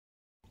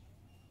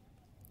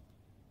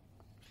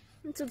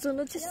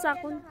Sunod si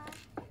sakon.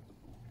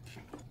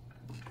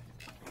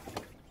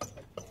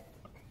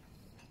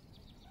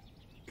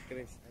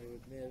 Chris, I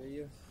would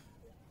marry you.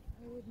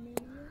 I would marry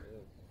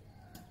you.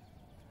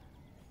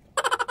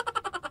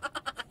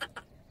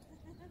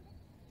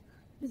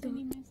 Ito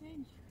ni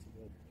message.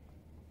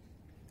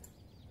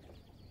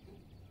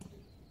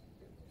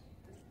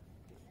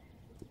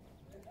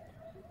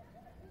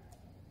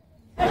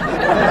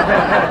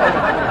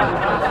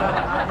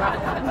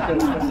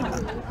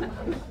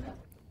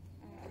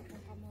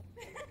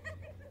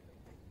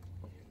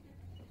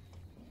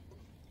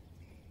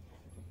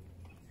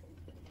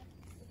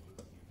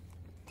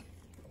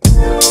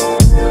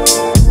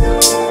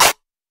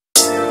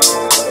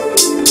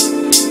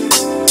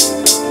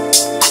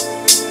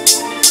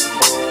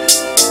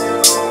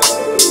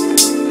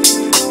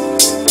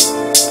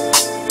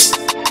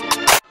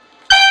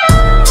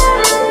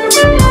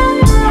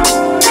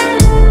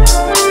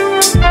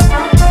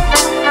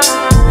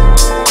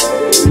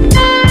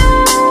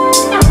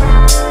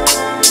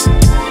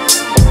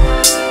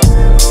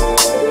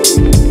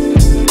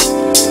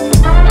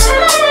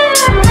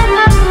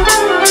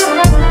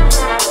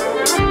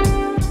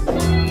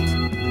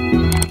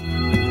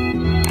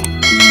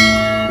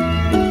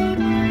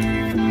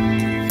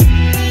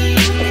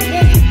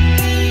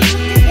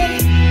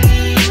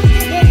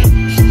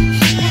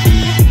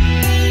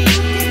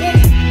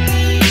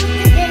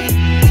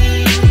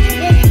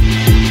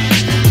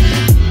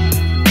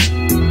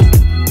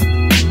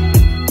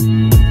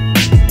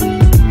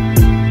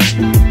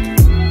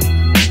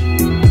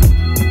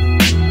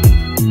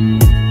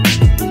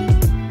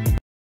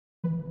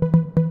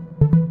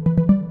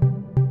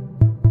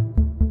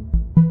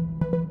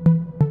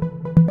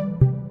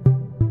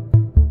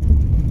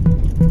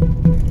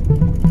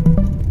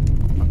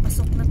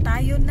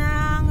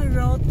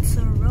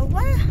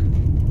 Rotorua.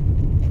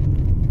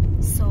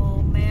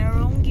 So,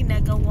 merong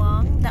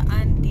ginagawang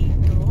daan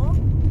dito.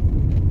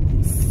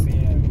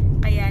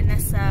 Kaya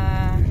nasa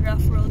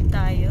rough road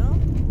tayo.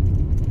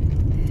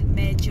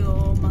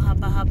 Medyo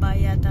mahaba-haba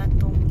yata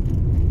itong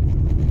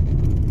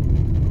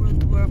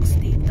roadworks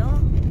dito.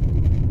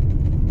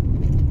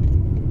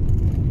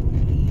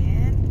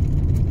 Ayan.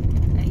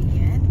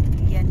 Ayan.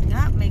 Ayan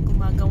nga, may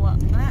gumagawa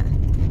nga.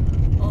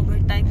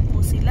 Overtime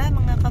po sila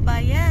mga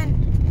kabayan.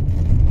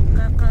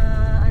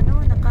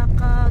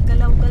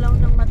 Nakakagalaw-galaw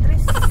ng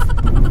matres.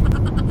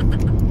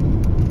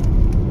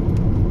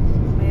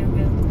 May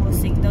real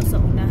crossing daw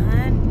sa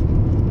unahan.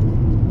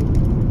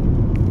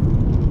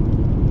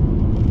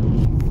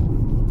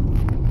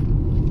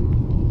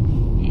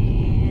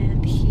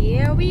 And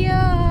here we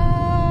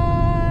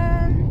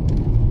are.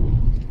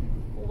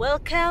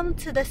 Welcome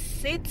to the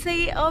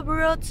city of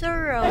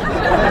Rotorua.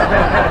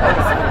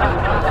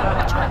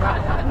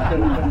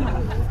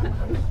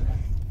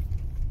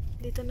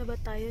 Dito na ba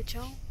tayo,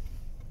 Chong?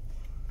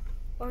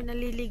 Or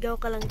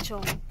naliligaw ka lang,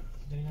 Chong?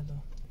 Dali na to.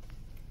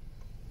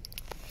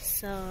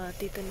 So,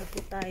 dito na po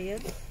tayo.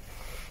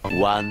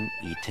 One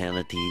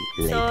eternity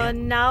later. So,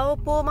 now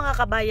po mga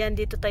kabayan,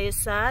 dito tayo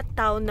sa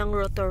town ng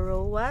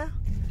Rotorua.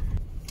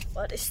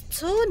 But it's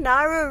too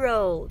narrow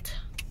road.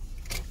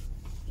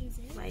 Is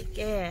it? My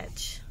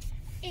gosh.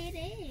 It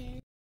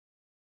is.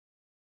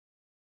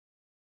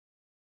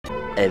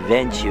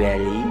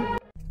 Eventually.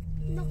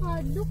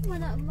 Nakaduk mo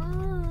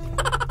naman.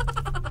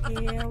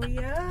 Here we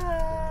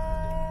are.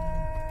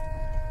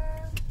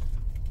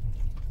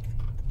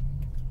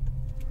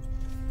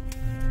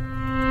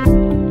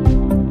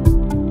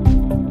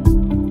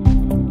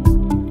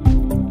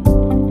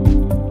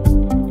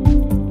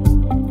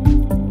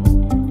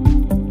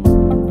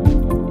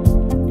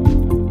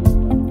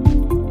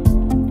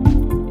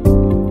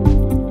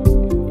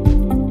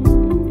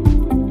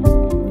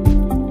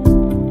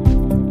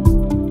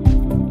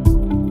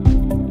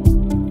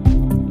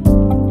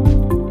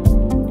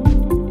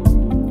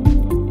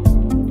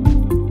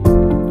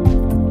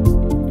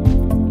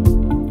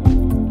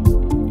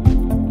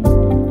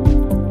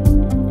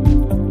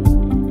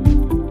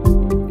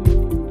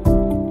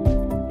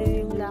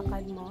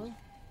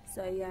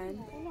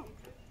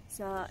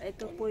 So,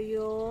 ito po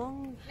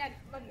yung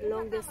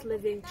longest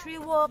living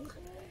tree walk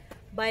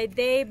by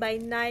day, by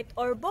night,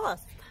 or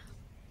both.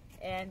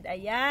 And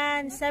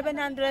ayan,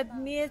 700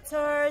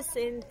 meters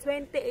in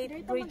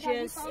 28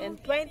 bridges and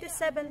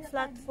 27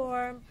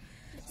 platform,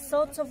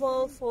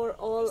 suitable for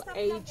all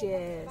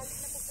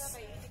ages.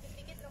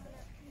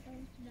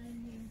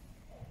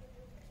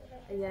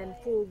 Ayan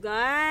po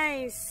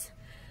guys.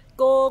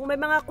 Kung may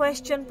mga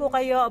question po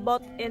kayo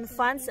about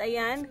infants,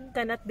 ayan,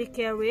 cannot be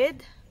carried.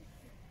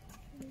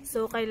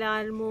 So,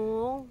 kailangan mo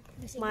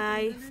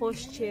may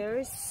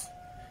pushchairs.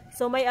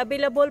 So, may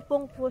available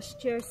pong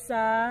pushchairs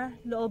sa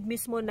loob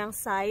mismo ng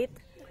site.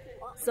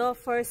 So,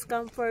 first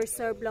come, first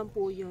serve lang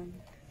po yun.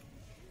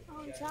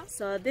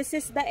 So, this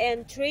is the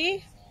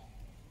entry.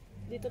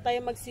 Dito tayo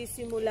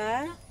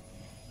magsisimula.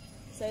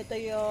 So, ito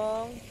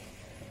yung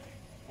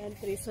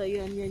entry. So,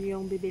 yun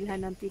yung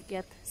bibilhan ng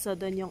ticket. So,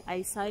 doon yung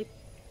eyesight.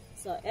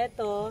 So,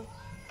 ito,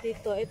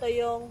 dito, ito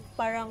yung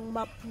parang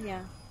map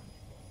niya.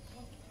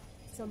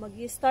 So,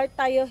 mag-start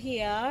tayo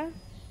here.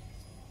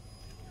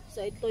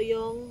 So, ito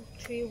yung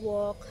tree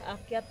walk.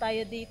 Akyat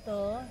tayo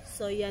dito.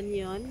 So, yan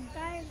yun.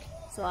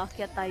 So,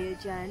 akyat tayo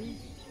dyan.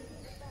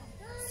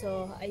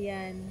 So,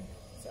 ayan.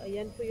 So,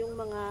 ayan po yung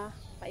mga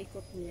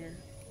paikot niya.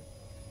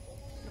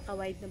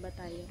 Naka-wide na ba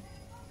tayo?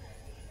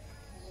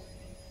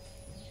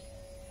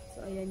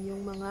 So, ayan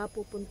yung mga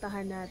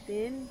pupuntahan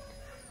natin.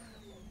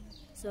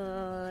 So,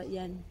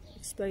 yan.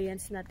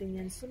 Experience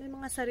natin yan. So, may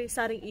mga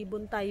saring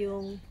ibon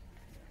tayong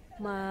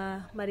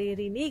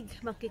maririnig,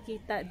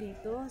 makikita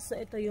dito. So,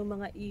 ito yung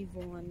mga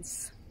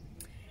ibons.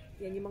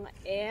 Yan yung mga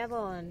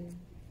eron.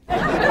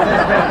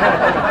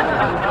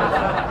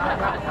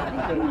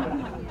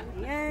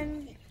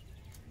 Yan.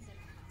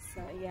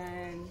 So,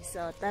 yan.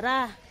 So,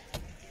 tara.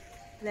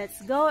 Let's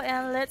go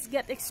and let's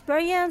get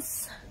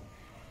experience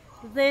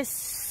this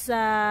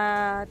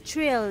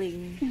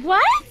trailing.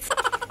 What?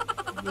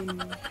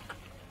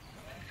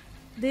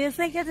 Do you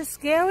think it is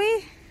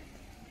scary?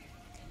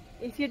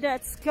 If you're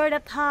not scared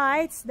at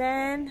heights,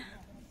 then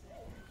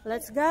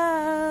let's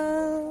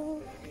go.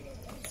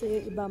 So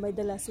yung iba may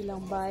dala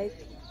silang bike.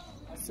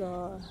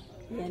 So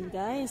yan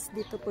guys,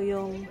 dito po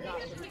yung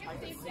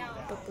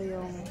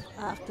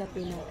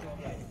aakyatin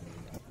natin.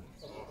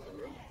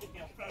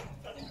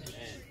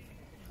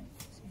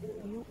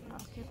 Yung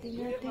aakyatin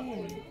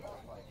natin.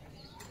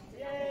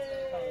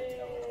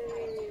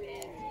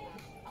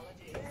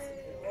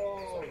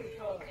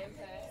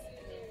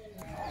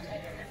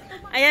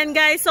 Ayan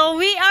guys, so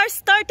we are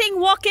starting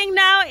walking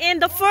now in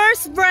the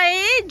first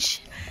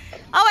bridge.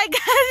 Oh my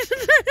god.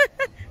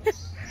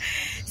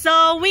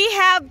 So we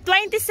have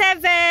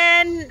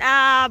 27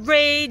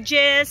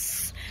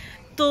 bridges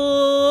to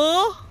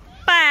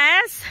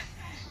pass.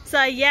 So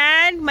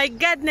ayan, my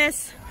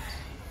goodness.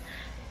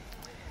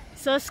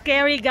 So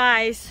scary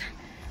guys.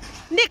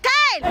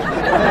 Nicole!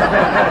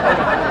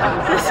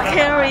 So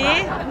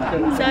scary.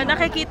 So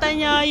nakikita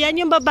nyo,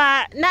 yan yung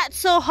baba. Not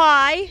so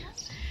high.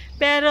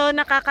 Pero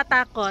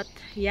nakakatakot.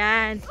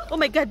 Yan. Oh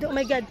my god, oh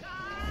my god.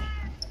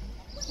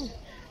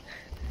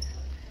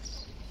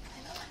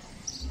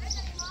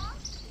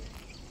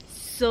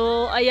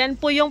 So, ayan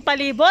po yung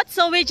palibot.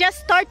 So, we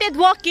just started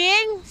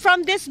walking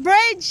from this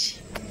bridge.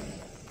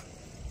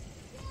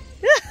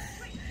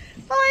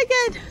 Oh my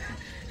god.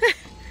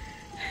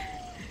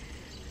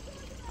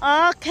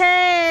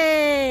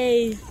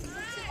 Okay.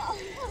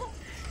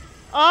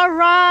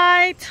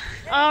 Alright.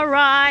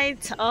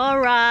 Alright.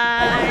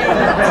 Alright.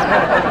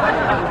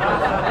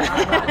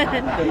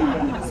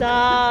 So,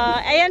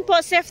 ayan po,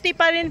 safety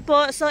pa rin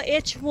po. So,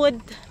 each wood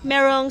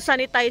merong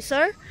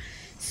sanitizer.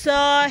 So,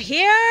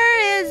 here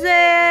is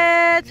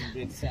it.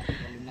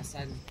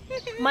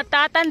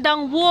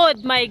 Matatandang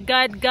wood. My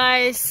God,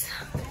 guys.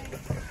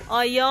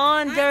 Oh,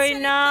 yun. Very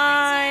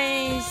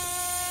nice.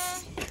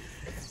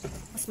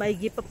 Mas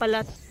maigi pa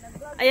pala.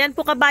 Ayan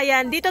po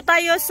kabayan. Dito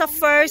tayo sa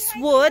first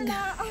wood.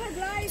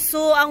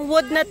 So, ang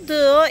wood na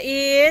to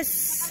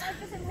is...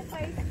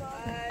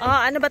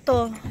 ano ba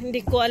to?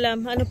 Hindi ko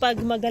alam. Ano pa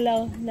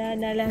gumagalaw?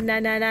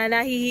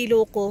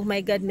 Nahihilo ko.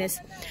 My goodness.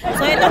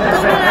 So, itong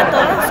puno na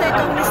to. So,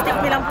 itong mystic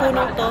nilang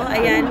puno to.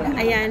 Ayan.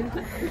 Ayan.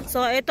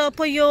 So, ito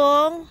po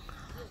yung...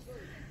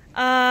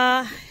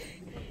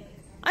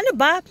 ano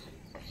ba?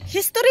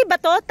 History ba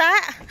to, ta?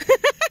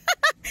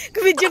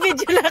 Video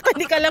lang ako.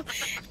 Hindi ko alam.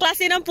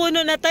 Klase ng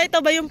puno na to. Ito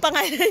ba yung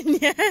pangalan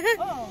niya?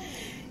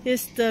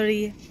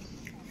 History.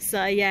 So,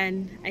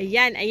 ayan.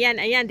 Ayan,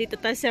 ayan, ayan. Dito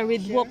tayo sa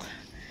Redwood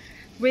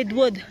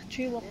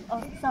TREEWALK.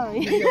 Oh,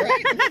 sorry.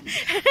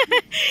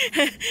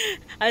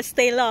 I'll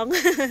stay long.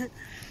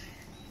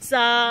 So,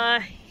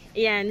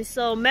 ayan.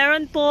 So,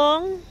 meron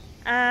pong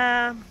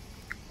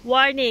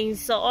warning.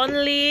 So,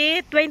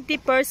 only 20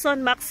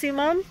 person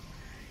maximum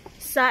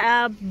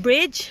sa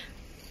bridge.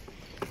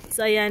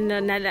 So, ayan.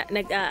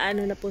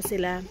 Nag-ano na po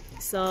sila.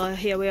 So,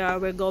 here we are.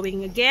 We're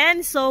going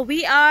again. So,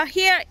 we are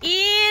here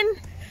in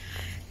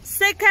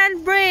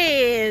second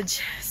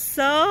bridge.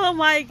 So, oh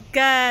my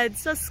God.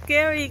 So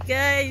scary,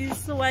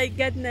 guys. Oh my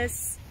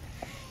goodness.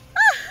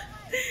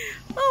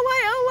 Oh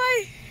my, oh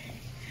my.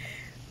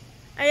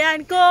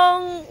 Ayan,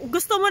 kung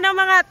gusto mo ng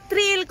mga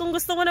thrill, kung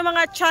gusto mo ng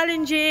mga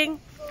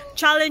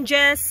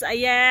challenges,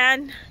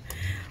 ayan.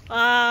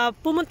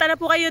 Pumunta na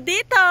po kayo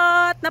dito.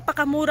 At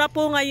napakamura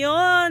po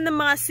ngayon ng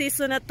mga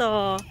season na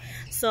to.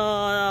 So,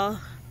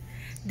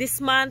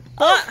 this month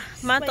po,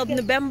 month of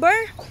November.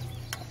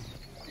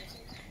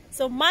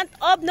 So, month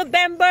of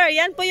November,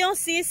 yan po yung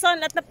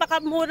season at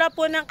napakamura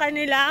po ng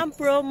kanilang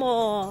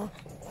promo.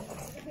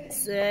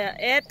 So,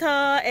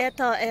 eto.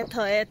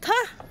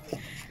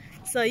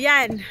 So,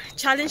 yan.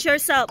 Challenge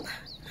yourself.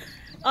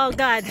 Oh,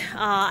 God.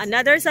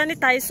 Another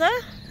sanitizer.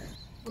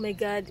 Oh, my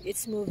God.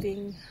 It's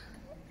moving.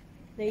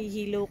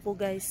 Nahihilo ko,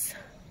 guys.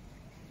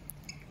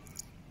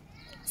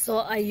 So,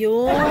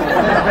 ayun.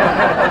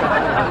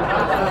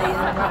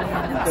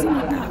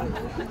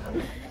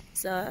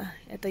 So,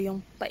 ito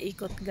yung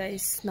paikot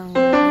guys ng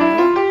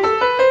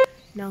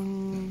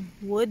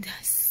wood.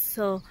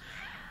 So,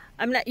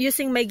 I'm not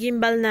using my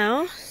gimbal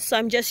now. So,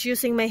 I'm just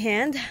using my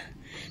hand.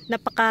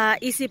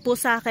 napaka-easy po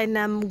sa akin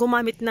na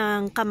gumamit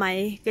ng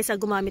kamay kaysa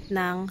gumamit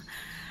ng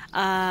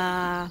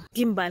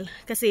gimbal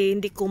kasi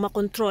hindi ko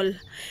makontrol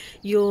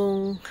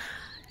yung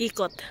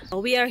ikot.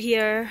 We are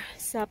here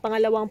sa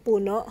pangalawang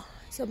puno,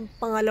 sa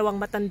pangalawang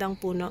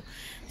matandang puno.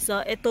 So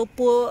ito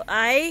po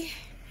ay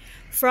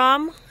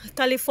from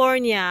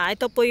California.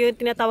 Ito po yung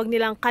tinatawag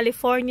nilang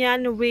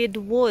Californian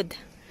Redwood.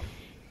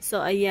 So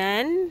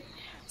ayan.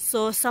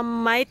 So sa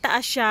may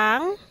taas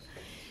siyang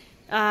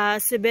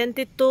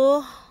 72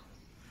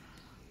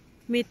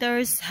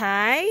 meters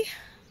high.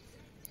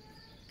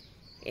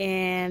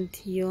 And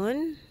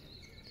yun.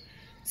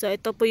 So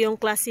ito po yung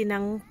klase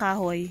ng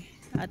kahoy.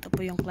 Ito po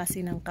yung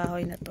klase ng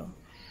kahoy na to.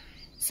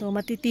 So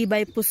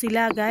matitibay po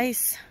sila,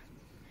 guys.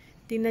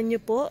 Tingnan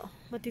nyo po,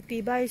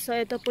 matitibay. So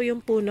ito po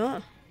yung puno.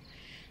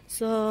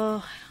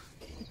 So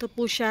ito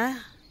po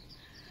siya.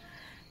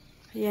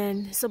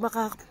 Ayan. So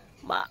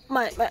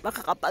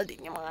makakapal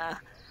din yung mga,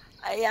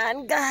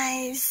 ayan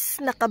guys,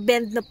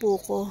 nakabend na po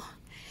ko.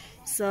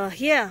 So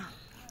here,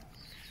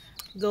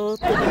 go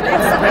to the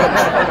next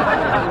bridge.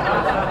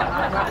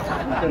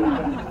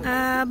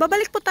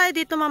 Babalik po tayo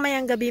dito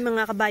mamayang gabi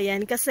mga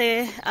kabayan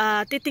kasi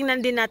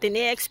titingnan din natin,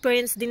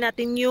 i-experience din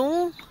natin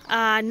yung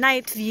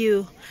night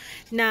view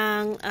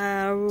ng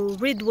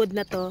redwood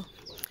na to.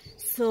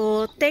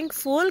 So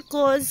thankful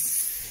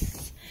cause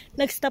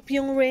nag-stop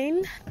yung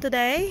rain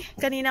today.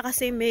 Kanina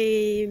kasi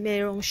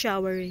mayroong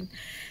showering.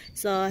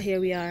 So here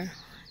we are.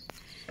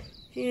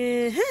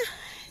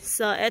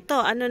 So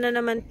eto, ano na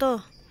naman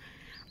to?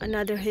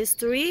 Another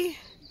history.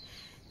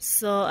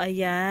 So,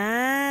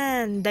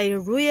 ayan. The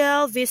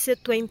Royal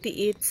Visit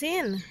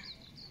 2018.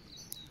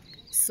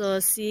 So,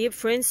 see,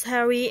 Prince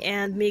Harry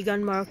and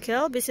Meghan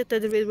Markle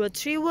visited the Redwood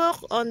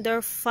TREEWALK on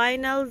their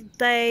final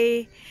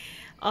day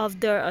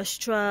of their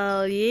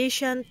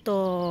Australian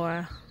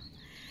tour.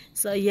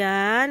 So,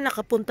 ayan.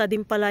 Nakapunta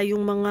din pala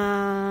yung mga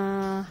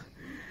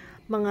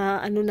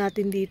ano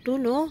natin dito,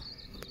 no?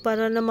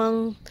 Para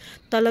namang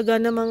talaga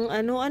namang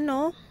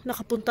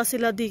nakapunta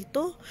sila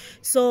dito.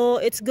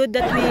 So it's good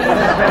that we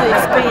to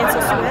experience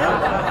as well.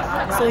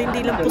 So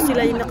hindi lang po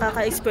sila yung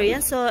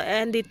nakaka-experience. So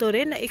and dito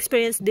rin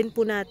na-experience din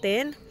po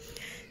natin.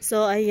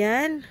 So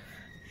ayan.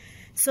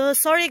 So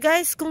sorry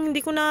guys kung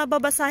hindi ko na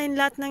babasahin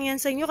lahat ng yan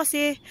sa inyo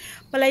kasi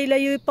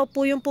palay-layo pa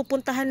po yung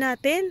pupuntahan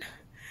natin.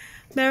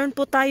 Meron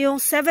po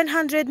tayong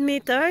 700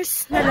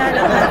 meters na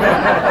lalakarin.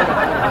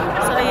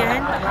 So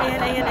ayan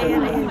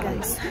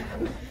guys.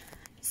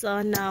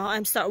 So now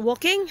I'm start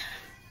walking.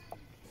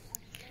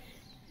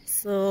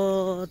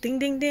 So ding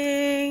ding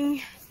ding.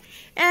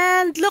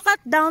 And look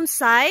at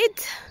downside.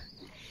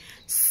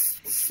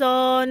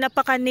 So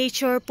napaka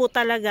nature po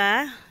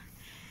talaga.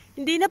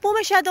 Hindi na po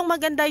masyadong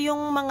maganda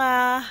yung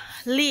mga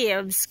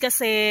leaves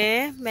kasi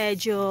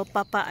medyo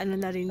papaano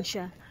na rin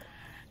siya.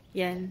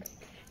 Yan.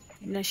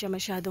 Hindi na siya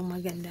masyadong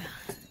maganda.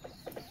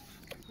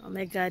 Oh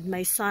my god,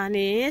 my son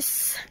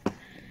is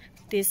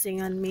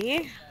teasing on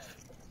me.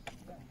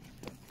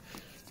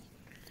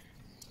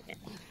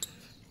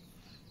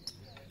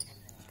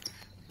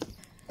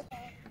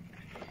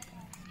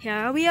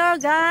 Here we are,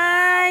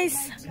 guys.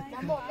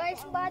 Damo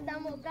guys ba?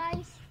 Damo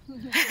guys.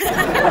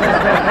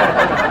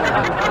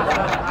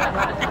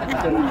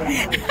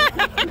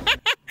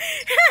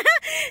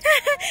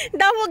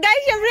 Damo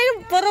guys, syempre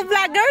puro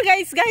vlogger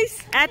guys.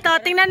 Eto,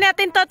 tingnan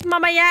natin to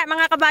mamaya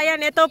mga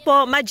kabayan. Ito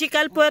po,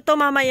 Majical po ito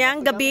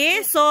mamayang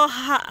gabi. So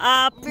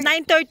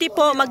 9:30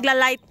 po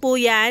magla-light po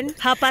yan.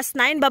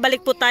 9:30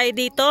 babalik po tayo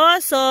dito.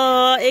 So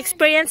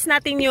experience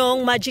natin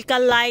yung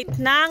magical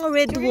light ng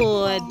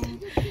redwood.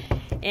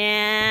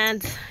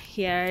 And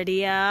here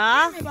they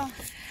are.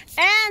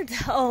 And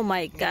oh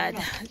my god,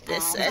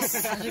 this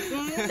is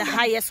the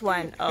highest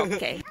one.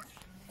 Okay.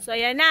 So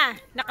ayan na,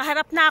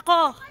 nakaharap na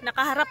ako.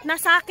 Nakaharap na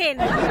sa akin.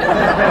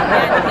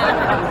 Ayan,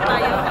 naglalakad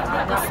tayo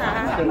dito sa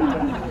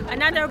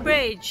another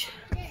bridge.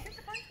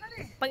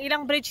 Pang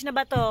ilang bridge na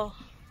ba to?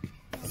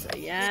 So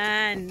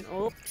ayan.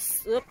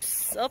 Oops.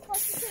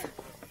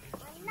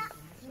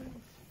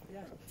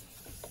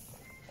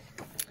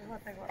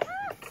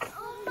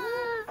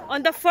 On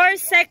the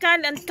first,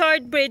 second, and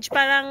third bridge,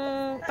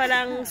 parang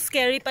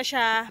scary pa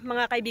siya,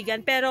 mga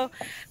kaibigan. Pero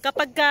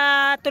kapag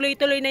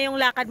tuloy-tuloy na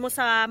yung lakad mo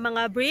sa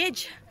mga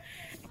bridge,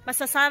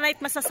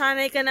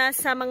 masasanay ka na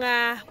sa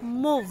mga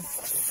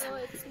moves,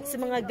 sa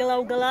mga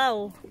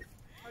galaw-galaw.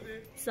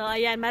 So,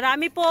 ayan.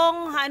 Marami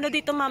pong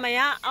dito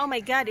mamaya. Oh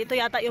my God, ito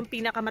yata yung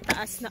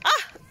pinakamataas na,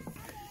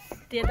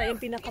 ito yata yung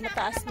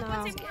pinakamataas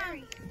na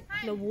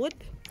wood.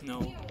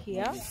 No.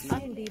 Here?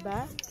 Hindi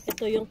ba?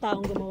 Ito yung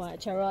taong gumawa.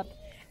 Charot.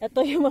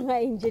 Ito yung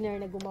mga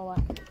engineer na gumawa.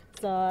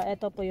 So,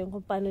 ito po yung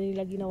kung paano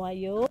nila ginawa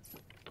yung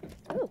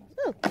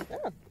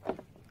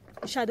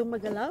masyadong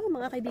magalaw,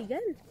 mga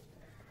kaibigan.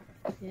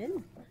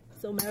 Yan.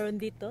 So,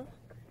 meron dito.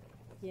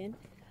 Yan.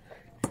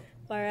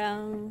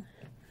 Parang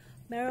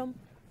merong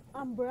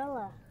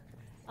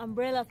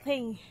umbrella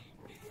thing.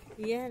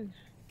 Yan.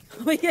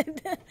 Oh my God.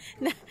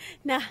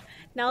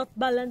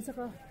 Na-outbalance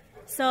ako.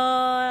 So,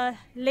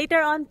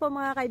 later on po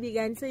mga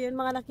kaibigan. So, yun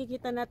mga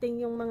nakikita natin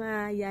yung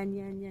mga yan.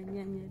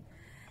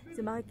 So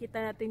makikita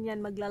natin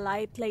yan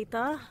magla-light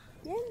later.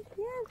 Yan,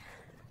 yan.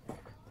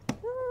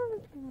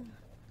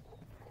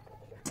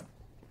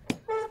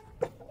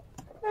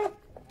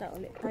 Ta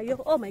ulit tayo.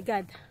 Oh my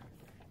God.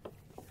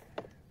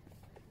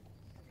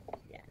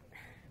 Yan.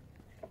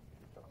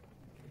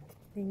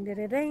 Ding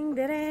ding ding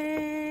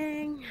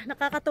ding.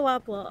 Nakakatuwa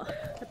po.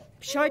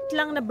 Short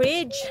lang na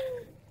bridge.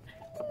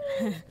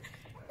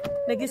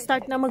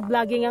 Nag-start na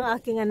mag-vlogging ang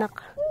aking anak.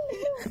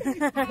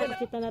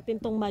 Kita natin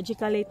tong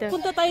Majical later.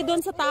 Punta tayo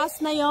doon sa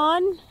taas na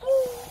yon.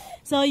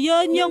 So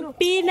yun yung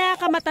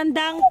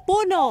pinakamatandang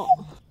puno.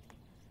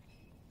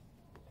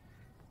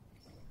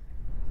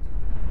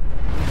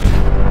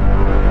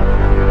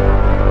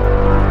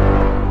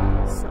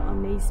 So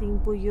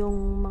amazing po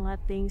yung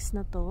mga things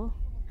na to.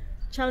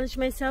 Challenge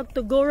myself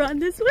to go around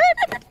this way.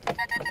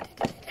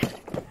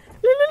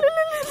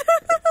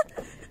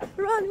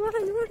 Run,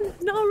 run, run.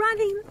 No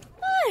running.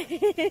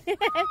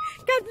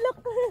 God, look.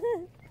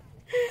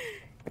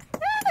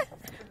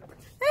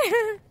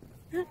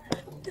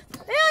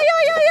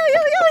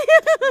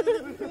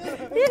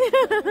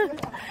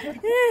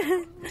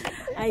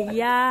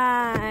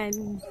 Ayan.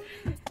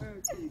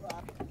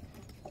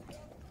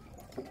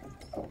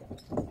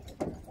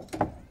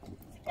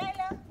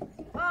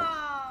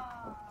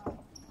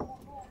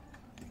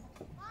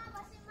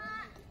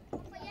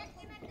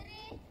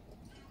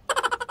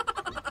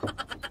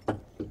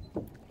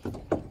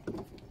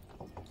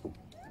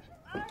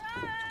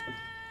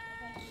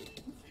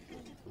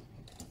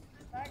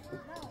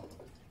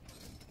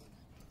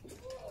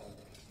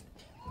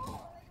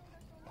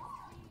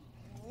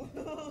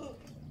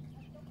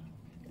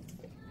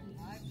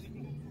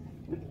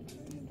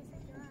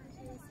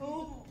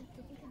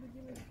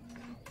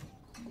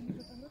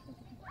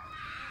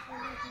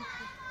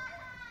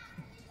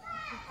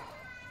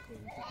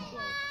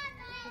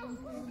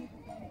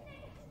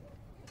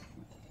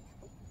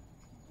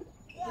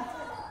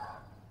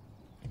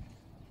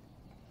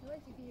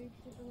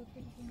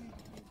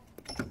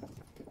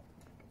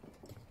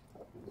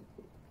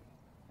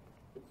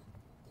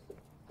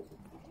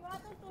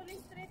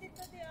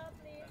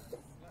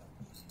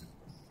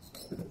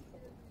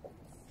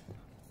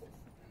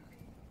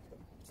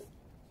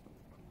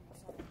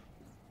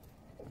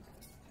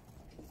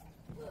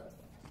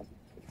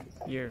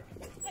 Here.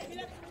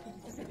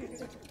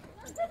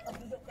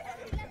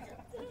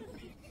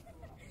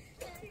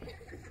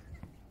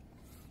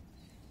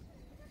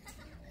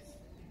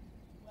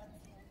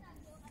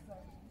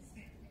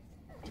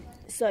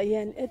 So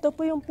ayan, ito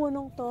po yung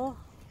punong to.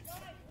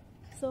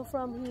 So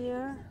from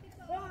here,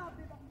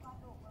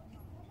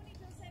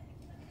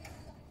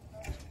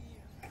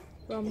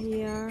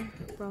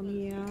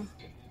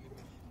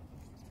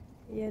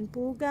 ayan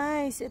po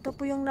guys, ito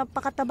po yung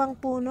napakatabang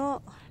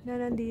puno na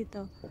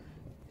nandito.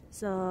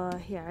 So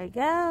here I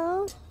go.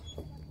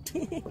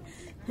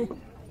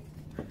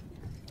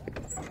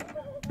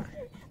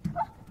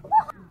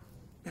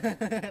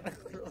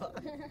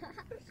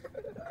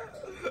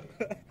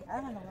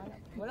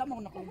 Wala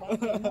mo nakuha.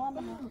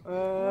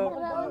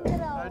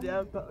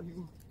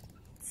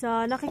 So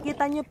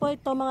nakikita nyo po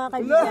ito mga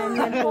kaibigan,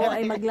 yan po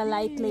ay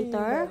magla-light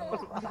later.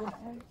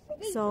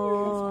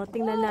 So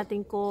tingnan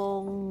natin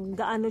kung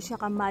gaano siya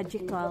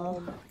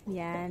ka-magical.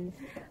 Yan.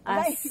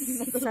 As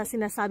sa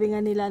sinasabi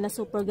nga nila na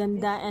super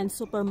ganda and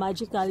super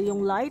magical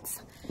yung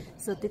lights.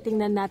 So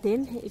titingnan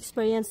natin,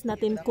 experience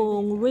natin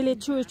kung really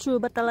true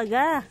ba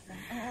talaga.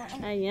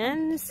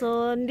 Ayan,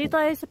 so dito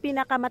tayo sa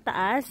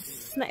pinakamataas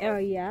na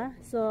area.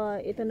 So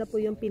ito na po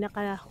yung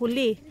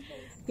pinakahuling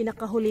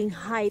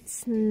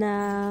heights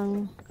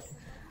ng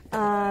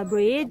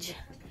bridge.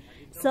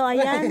 So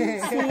ayan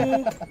si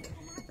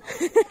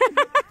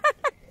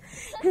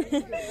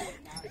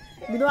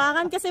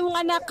binuangan kasi mong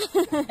anak.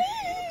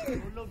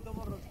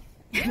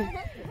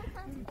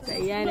 So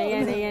ayan.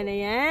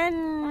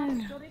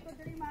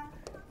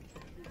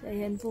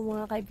 Ayan po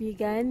mga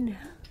kaibigan.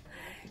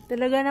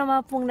 Talaga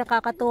naman pong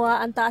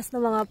nakakatuwa ang taas ng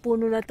mga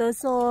puno na to.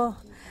 So,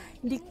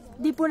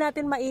 di po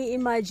natin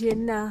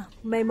mai-imagine na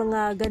may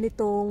mga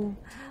ganitong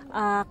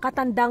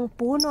katandang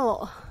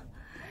puno,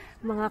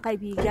 mga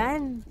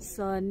kaibigan.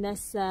 So,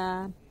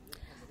 nasa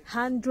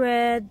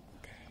 170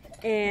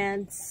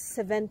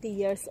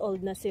 years old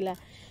na sila.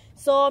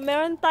 So,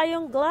 meron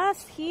tayong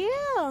glass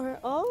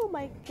here. Oh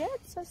my God,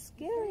 so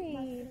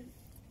scary.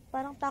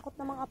 Parang takot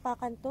namang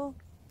apakan to.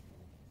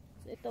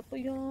 So, ito po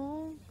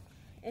yung...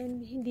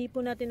 And hindi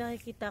po natin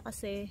nakikita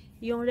kasi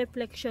yung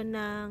reflection,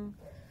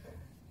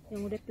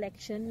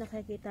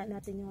 nakikita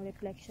natin yung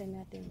reflection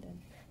natin doon.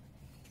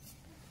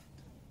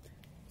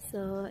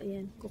 So,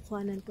 ayan,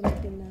 kukuhanan po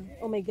natin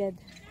ng, oh my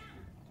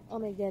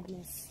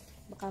godness,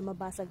 baka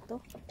mabasag to,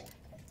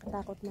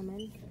 katakot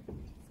naman.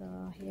 So,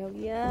 here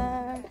we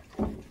are.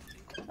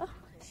 Oh,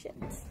 shit.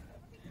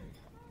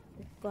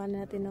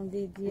 Kukuhanan natin ng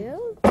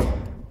video.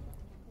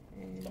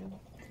 And,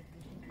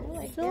 oh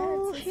my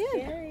God, so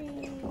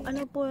scary.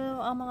 Ano po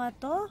ang mga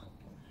to?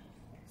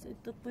 So,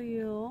 ito po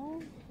yung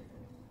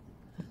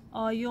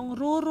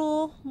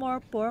ruro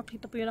more pork.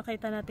 Ito po yung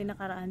nakita natin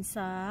nakaraan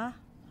sa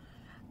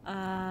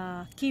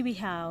kiwi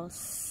house.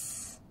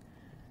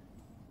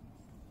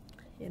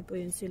 Yan po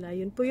yun sila.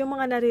 Yun po yung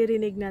mga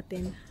naririnig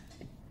natin.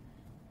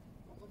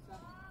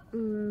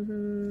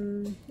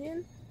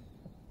 Yan.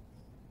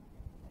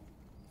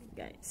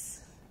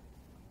 Guys.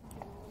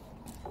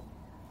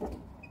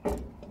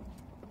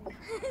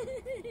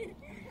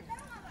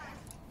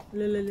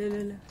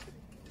 Lalalala.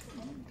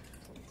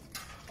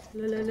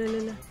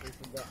 Lalalala.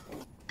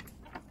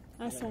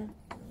 Asa?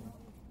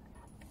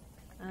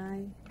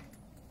 Ay.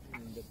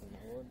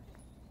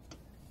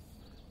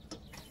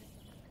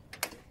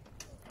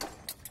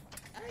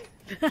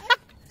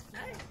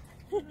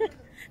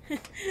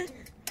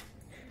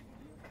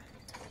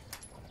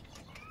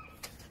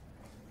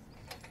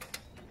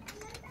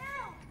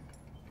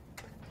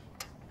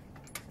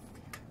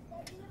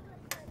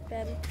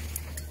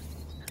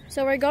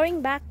 So we're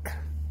going back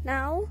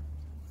now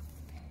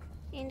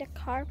in the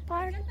car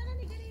park,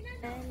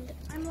 and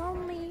I'm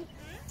lonely,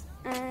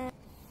 and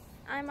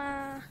I'm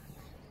a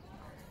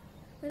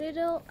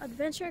little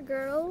adventure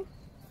girl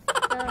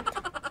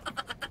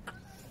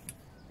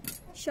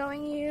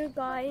showing you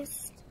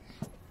guys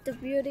the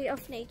beauty of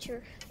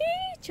nature.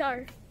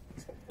 Char.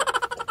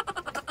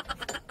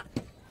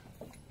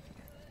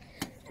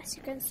 As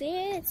you can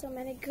see, it's so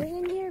many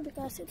green here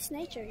because it's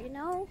nature, you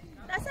know.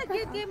 Nasa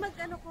gate kayo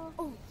mag-ano ko.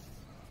 Oh.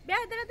 Biya,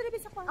 dala-dala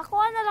bisa ko. Ako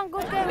na lang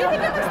good kayo. Hindi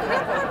ka mag-studio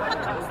ako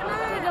patapos na.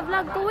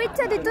 Nag-vlog ko. Wait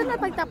sa dito na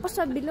pagtapos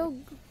sa bilog.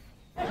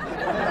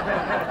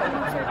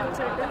 Circle.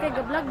 Kaya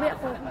ga-vlog ba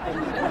ako?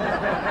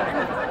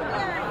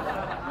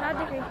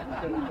 Nada kay.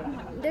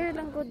 There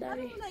lang ko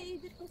dari. Ano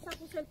na-edit ko sa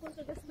akong cellphone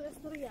sa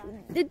gastorya?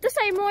 Dito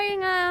sa imo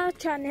yung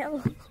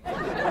channel.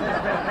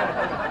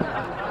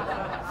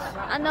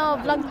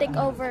 Vlog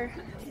takeover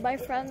by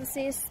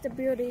Francis the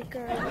Beauty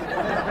Girl.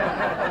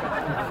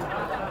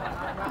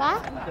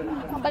 Ba?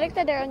 Mabalik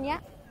ta daron niya?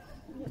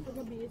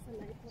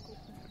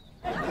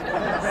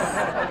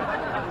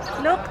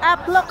 Look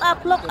up, look up,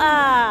 look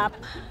up.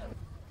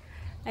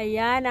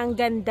 Ayan, ang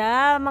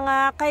ganda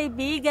mga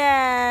kaibigan.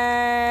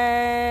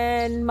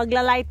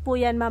 Magla-light po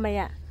yan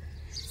mamaya.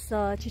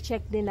 So,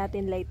 check din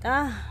natin light.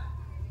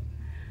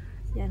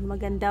 Yan,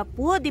 maganda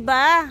po, di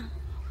ba?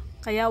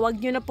 Kaya wag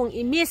nyo na pong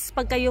i-miss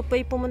pag kayo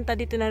po'y pumunta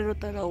dito na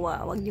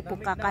Rotorua. Wag nyo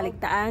pong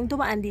kakaligtaang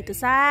dumaan dito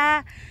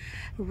sa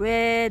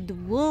Redwood.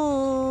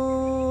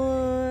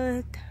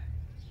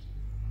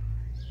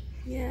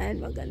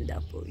 Yan, maganda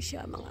po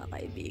siya mga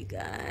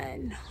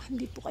kaibigan.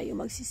 Hindi po kayo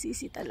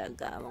magsisisi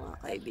talaga mga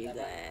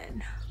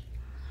kaibigan.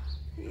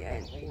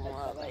 Yan po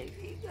mga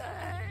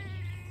kaibigan.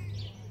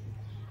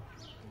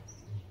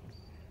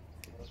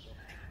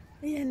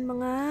 Ayan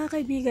mga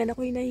kaibigan,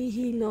 ako'y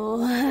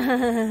nahihilo.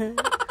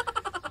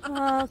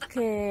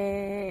 Okay.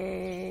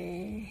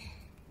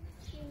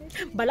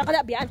 Bala ka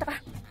na, biyaan ka.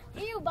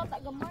 Iyo,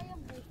 bata gamay ang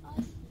buhay.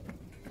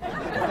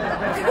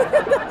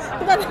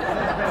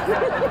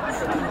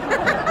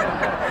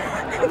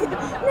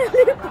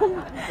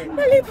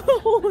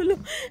 Nalipong ulo.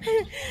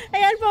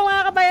 Ayan po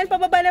mga kabayan,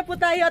 pababa na po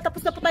tayo. Tapos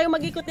na po tayo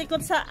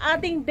mag-ikot-ikot sa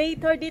ating day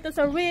tour dito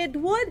sa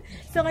Redwood.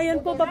 So ngayon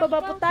po,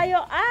 bababa po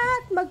tayo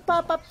at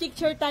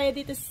magpapa-picture tayo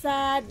dito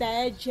sa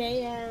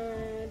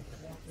Giant.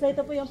 So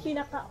ito po yung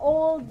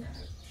pinaka-old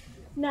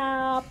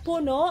na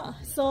puno.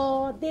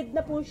 So dead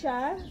na po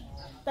siya.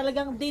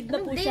 Talagang dead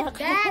na po siya.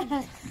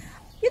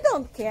 You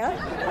don't care.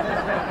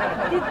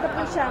 Dead na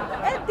po siya.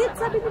 Dead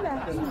sabi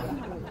nila.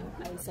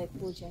 Eyesight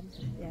po dyan.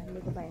 Ayan,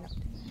 may babae na.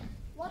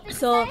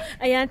 So,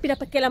 ayan,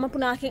 pinapakialaman po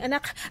ng aking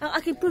anak ang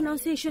aking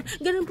pronunciation.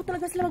 Ganun po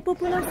talaga sila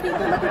magpo-pronounce dito.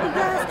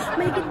 Matitigas.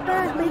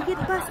 Mahigit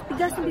pa. Sa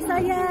tigas ng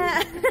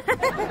Bisaya.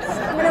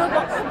 Ganun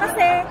po.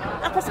 Kasi,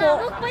 ako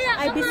po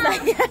ay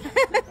Bisaya.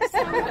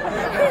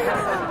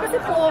 Kasi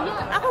po,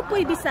 ako po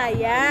ay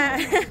Bisaya.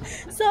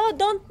 So,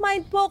 don't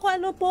mind po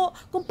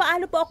kung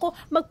paano po ako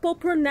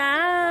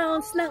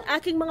magpo-pronounce ng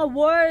aking mga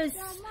words.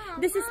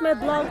 This is my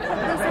blog.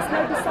 This is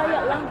my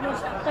Bisaya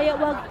language. Kaya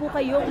wag po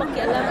kayong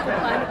makialam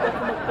kung paano po ako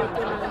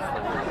magpo-pronounce.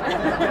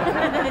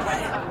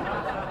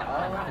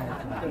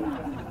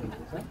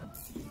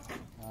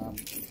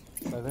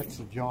 So that's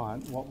a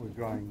giant. What we're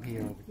growing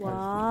here are the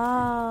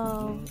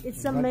wow,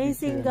 it's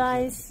amazing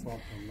guys.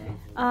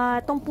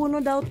 Tong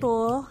puno daw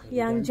to,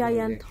 yung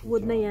giant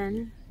wood na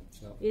yan,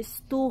 is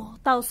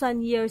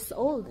 2,000 years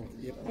old.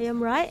 I am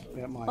right?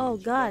 Oh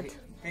God.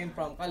 Came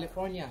from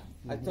California.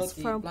 I thought it's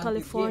from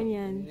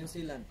California. New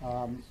Zealand.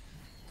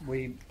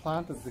 We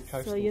planted the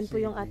coastal. So yun po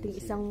yung ating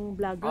isang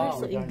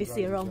vlogger. So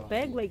imbisi wrong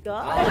peg. My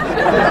God.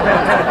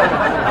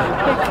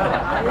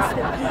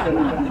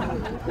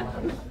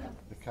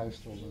 The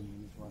coastal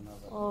and one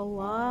other. Oh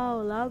wow,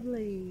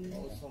 lovely.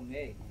 Also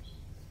May.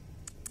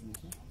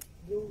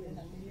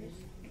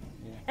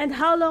 And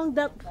how long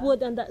that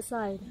wood on that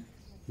side?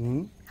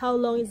 How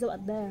long is it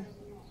there?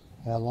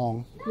 How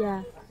long?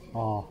 Yeah.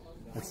 Oh,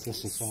 that's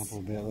just a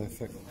sample about that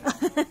thick.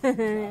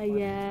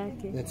 Yeah.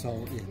 Okay. That's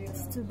all. Yeah.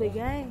 It's too big,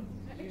 eh?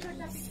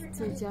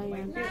 It's a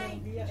giant.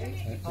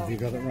 Have you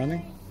got it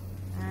running?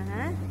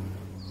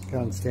 Go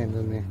and stand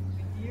in there.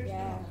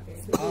 Yeah.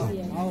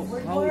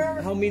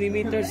 How many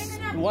meters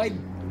wide?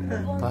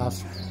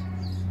 Pass.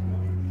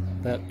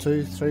 About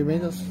 2-3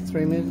 meters?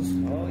 3 meters?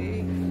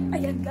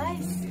 Ayan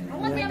guys.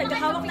 May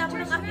tagahawak na ako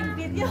ng aking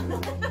video.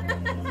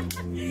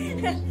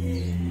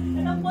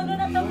 Ang puno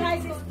na to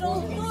guys is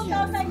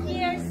 2,000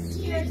 years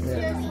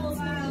old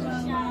na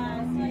siya.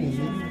 So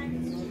ayan.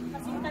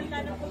 Kasi tanda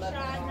na po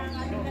siya ng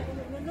ating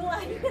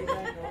nanununuan.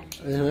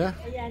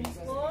 Ayan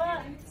po.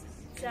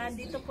 So,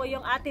 dito po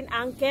yung ating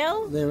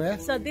uncle.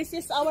 So this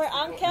is our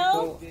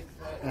uncle.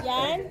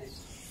 Yan.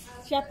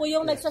 Siya po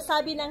yung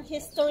nagsasabi ng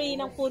history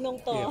ng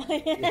punong to.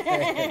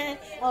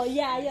 Oh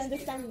yeah, you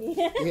understand me.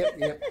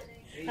 Yep.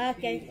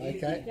 Okay.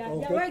 Okay. Yeah,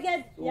 we're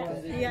good.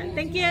 Yeah.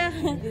 Thank you.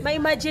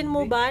 Ma-imagine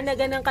mo ba na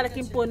ganang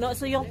kalaking puno?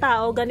 So yung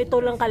tao ganito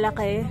lang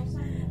kalaki.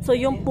 So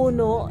yung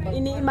puno,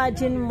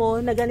 ini-imagine mo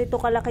na ganito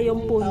kalaki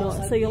yung puno.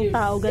 So yung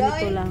tao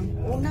ganito lang.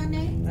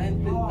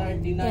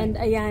 And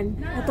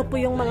ayan, ito po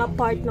yung mga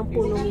part ng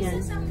punong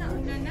yan.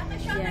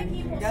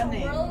 Yan.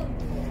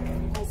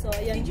 So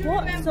ayan po.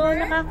 So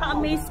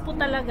nakaka-amaze po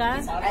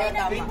talaga. So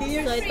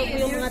ito po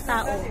yung mga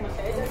tao.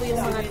 Ito po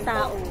yung mga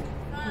tao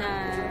na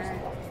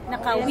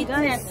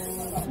naka-witness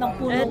ng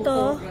punong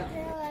ito.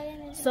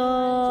 So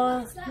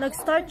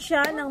nag-start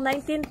siya ng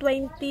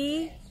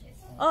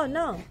 1920. Oh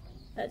no.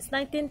 That's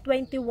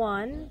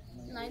 1921.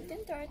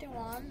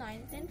 1931,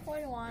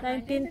 1941,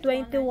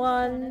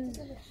 1921.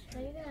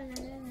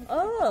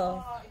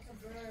 Oh.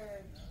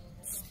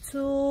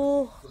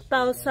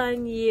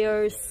 2,000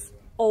 years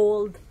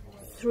old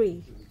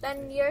tree.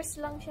 10 years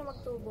lang siya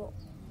magtubo.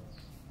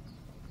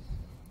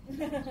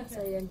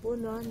 So yan po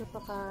no,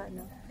 napaka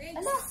ano.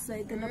 So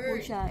ito na po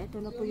siya, ito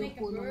na po yung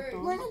punong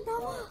to. Walang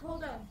tawa.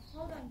 Hold on.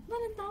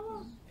 Walang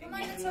tawa.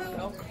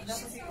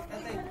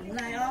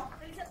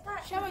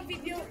 Siya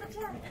mag-video.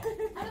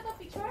 Ano ba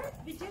picture?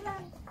 Video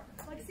lang.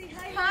 Mag-say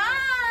hi.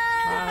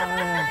 Hi!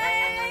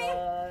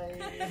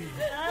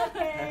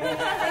 Okay.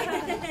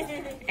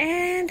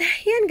 And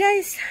yan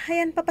guys,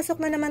 ayan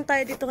papasok na naman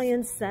tayo dito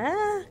ngayon sa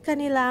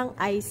kanilang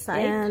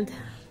eyesight. And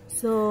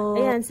so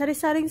ayan,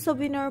 sari-saring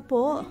souvenir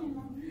po.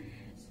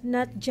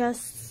 Not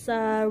just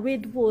sa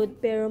Redwood,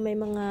 pero may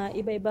mga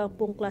iba-iba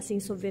pong klaseng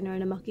souvenir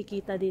na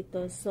makikita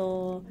dito.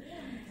 So,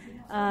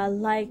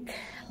 like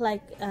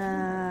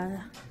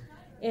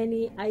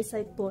any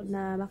eyesight po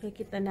na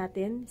makikita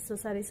natin. So,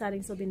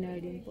 sari-saring souvenir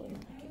din po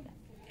makikita.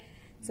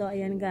 So,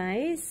 ayan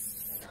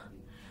guys.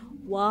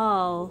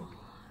 Wow!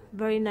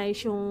 Very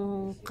nice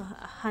yung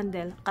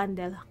candle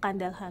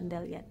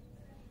handle yan.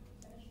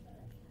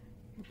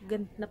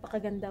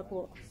 Napakaganda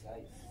po.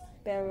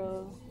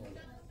 Pero,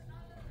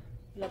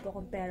 wala po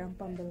akong perang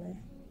pambili.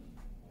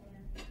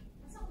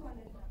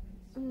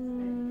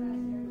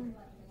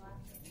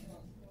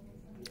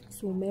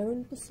 So,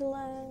 meron po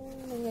silang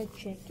mga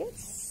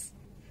jackets.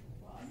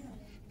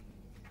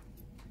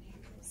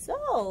 So,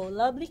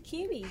 lovely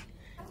kiwi.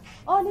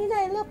 Oh,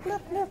 Ninay, look.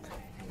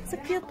 It's a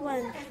cute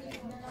one.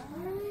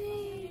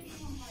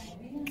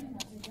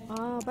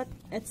 But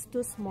it's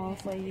too small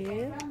for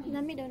you.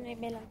 Nami daw na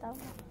ibelang tao.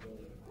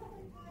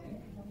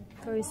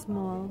 Very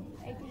small.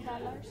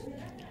 $18.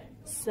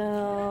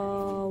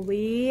 So,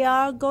 we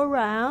are go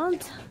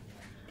around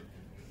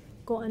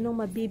kung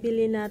anong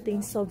mabibili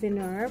nating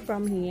souvenir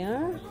from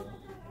here.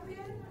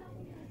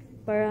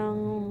 Parang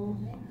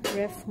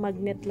ref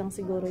magnet lang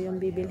siguro yung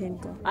bibilhin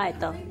ko.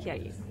 Ito.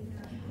 Here you.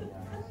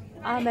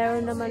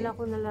 Meron naman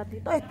ako na lahat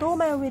dito. Ito,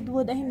 may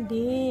redwood.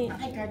 Hindi.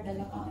 Okay.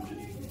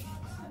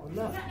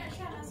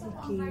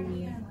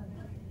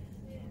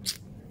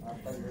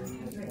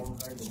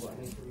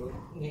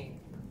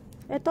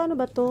 Ito, ano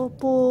ba to?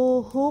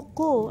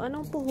 Puhuko.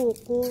 Anong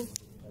puhuko?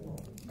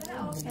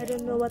 I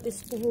don't know what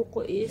is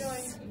puhuko is.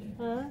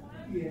 Ha?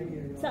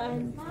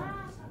 Saan?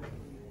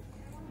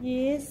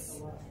 Yes.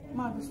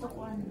 Ma, gusto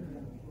ko ano.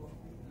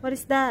 What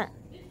is that?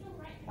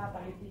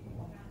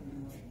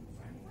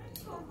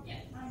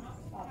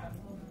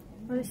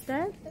 What is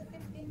that?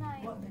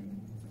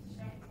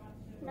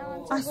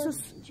 Asus.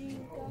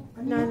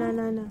 No.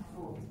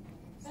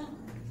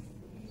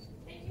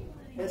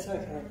 That's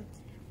okay.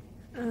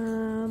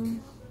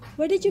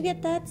 Where did you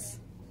get that?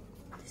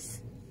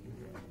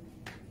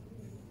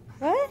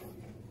 What?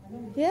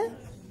 Yeah?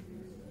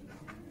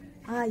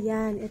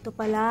 Yan. Ito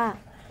pala.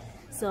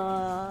 So,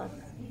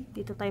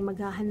 dito tayo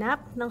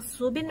maghahanap ng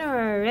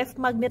souvenir. Ref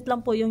magnet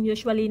lang po yung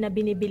usually na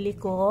binibili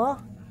ko.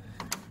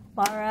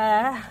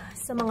 Para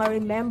sa mga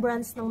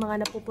remembrance ng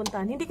mga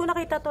napupuntahan. Hindi ko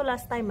nakita to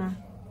last time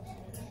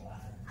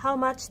How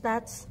much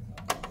that's?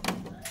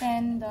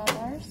 $10.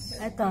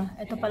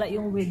 Ito pala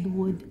yung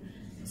redwood.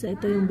 So,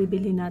 ito yung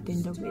bibili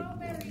natin, the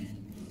redwood.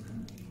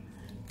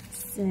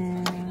 So,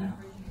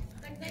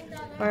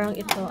 parang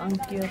ito, ang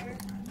cute.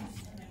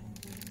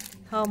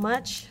 How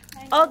much?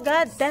 Oh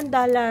God, $10.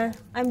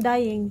 I'm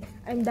dying.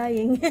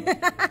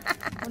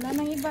 Wala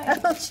nang iba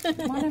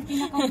Wala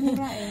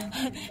pinakamura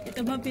Ito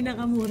ba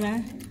pinakamura?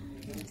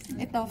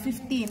 Ito,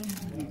 15.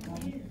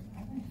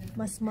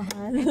 Mas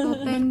mahal. Ito,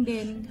 10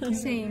 din.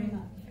 Same.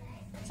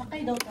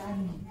 Sakay daw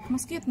taan.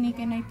 Mas cute ni,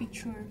 can I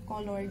picture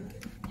colored?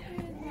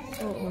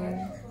 Oo.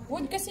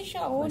 Wood kasi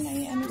siya, oh.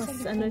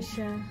 Mas ano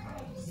siya.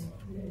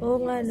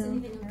 Oo nga, no?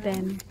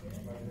 10.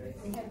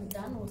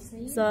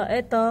 So,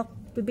 ito,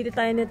 bibili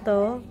tayo nito.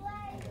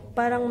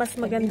 Parang mas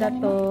maganda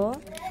to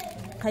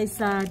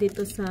kaysa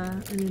dito sa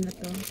ano na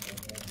to.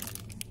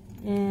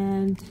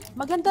 And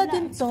maganda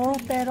din to,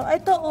 pero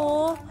ito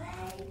oh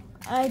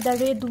ay the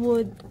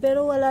redwood,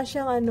 pero wala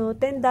siyang ano,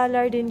 $10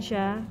 din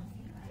siya.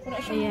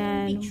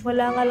 Ayan,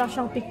 wala nga lang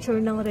siyang picture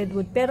ng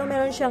redwood, pero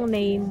meron siyang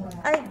name.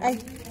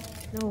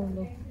 No.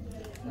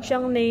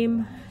 Siyang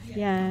name,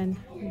 yan,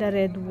 the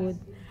redwood.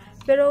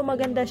 Pero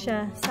maganda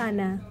siya,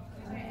 sana.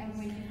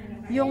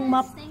 Yung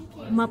map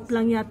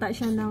lang yata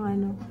siya ng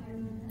ano.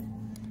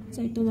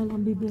 So ito na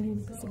lang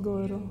bibilhin ko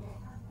siguro.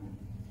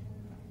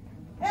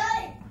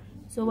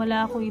 So,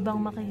 wala akong ibang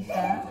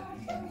makita.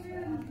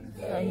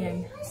 So,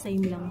 ayan.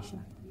 Same lang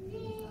siya.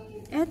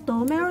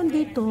 Eto, meron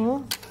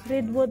dito.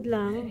 Redwood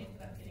lang.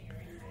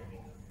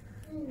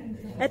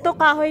 Eto,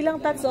 kahoy lang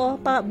tats, oh.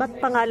 Ba't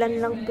pangalan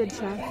lang good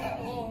siya?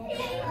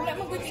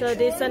 So,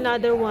 this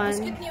another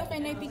one.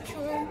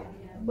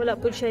 Wala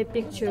po siya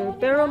picture.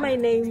 Pero may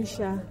name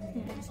siya.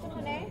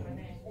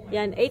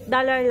 Yan,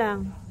 $8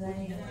 lang.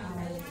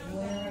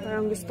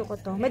 Parang gusto ko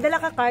to. May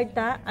dala ka card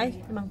ta? Ay,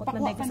 mangkot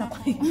na day ka sa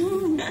kwa.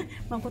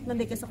 Mangkot na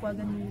day ka sa kwa.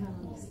 Ganun.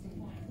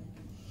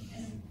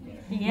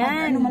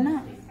 Ayan.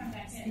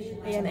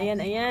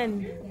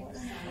 Ayan.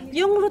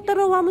 Yung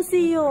Rotorua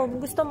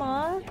Museum. Gusto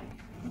mo?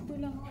 Ito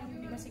lang.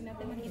 Masig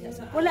natin makita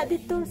sa... Wala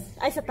dito.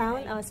 Ay, sa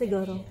town?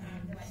 Siguro.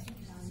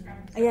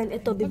 Ayan,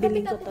 ito.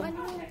 Bibiling ko to.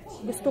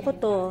 Gusto ko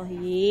to.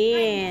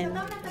 Yan.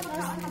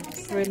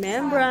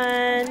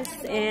 Remembrance.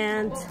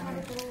 And...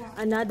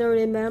 another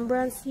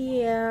remembrance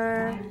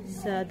here.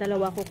 Sa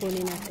dalawa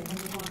kukunin natin.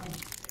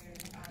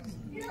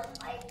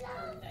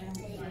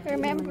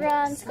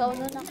 Remembrance.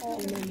 Kaunon ako.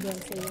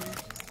 Remembrance. Ayan.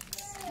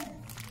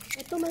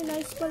 Ito may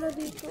nice pala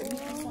dito.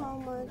 Oh, how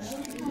much?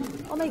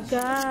 Oh my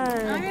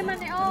God.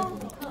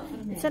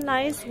 It's a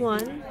nice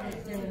one.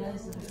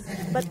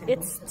 But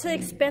it's too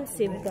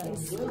expensive,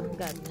 guys. Oh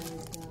God.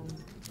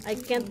 I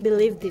can't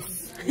believe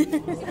this.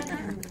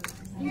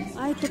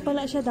 Ay, ito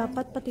pala siya.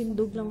 Dapat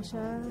patindog lang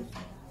siya.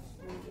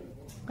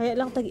 Kaya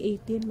lang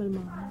tag-18,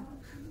 malmahal.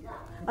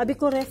 Abi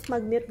ko ref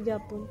magnet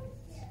gapon.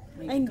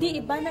 Ay,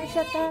 hindi. Iba na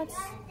siya, tats.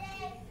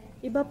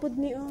 Iba po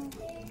ni, oh.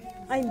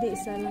 Ay, hindi.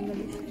 Isa lang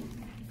galit.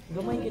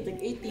 Gamay ka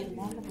tag-18.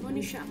 Ano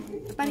siya?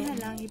 Pareha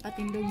lang.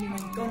 Ipatindog nyo.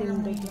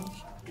 Tindog lang siya.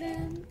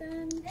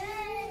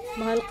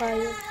 Mahal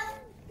kayo.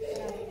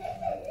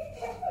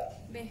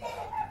 Be.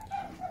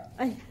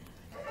 Ay.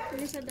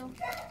 Pili sa daw.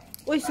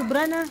 Uy,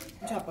 sobra na.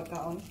 Sa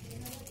pagkaon.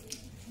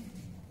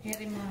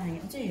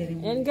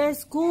 And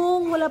guys,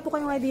 kung wala po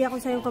kayong idea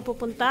kung saan ka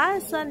pupunta,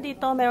 saan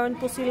dito, meron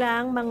po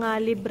silang mga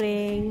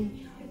libreng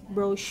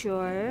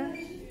brochure.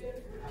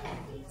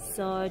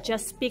 So,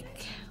 just pick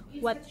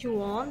what you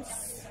want.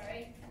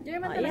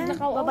 Ayan,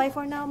 bye-bye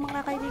for now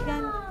mga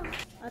kaibigan.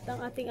 At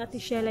ang ating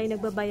Ate Shell ay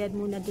nagbabayad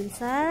muna dun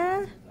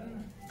sa...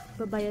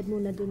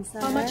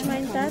 How much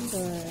mine, Tats?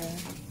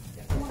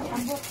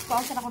 Ambot,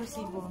 pausan ako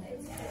resibo.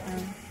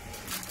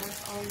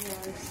 That's all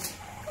yours.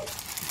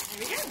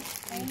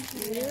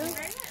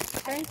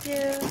 Thank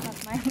you. Not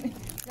mine.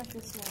 Just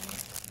this one.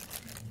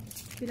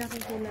 Pila kang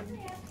kulang?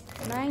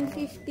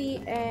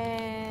 950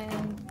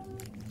 and...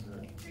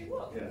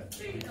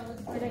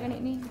 Pila ganit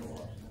ni?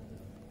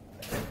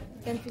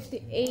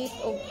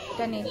 1058 o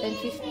ganit,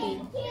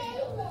 1050.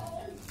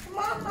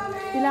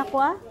 Pila ko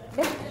ah?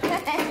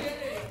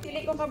 Pili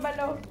ko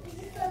kabalo.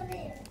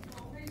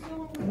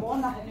 Buon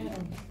ako nyo.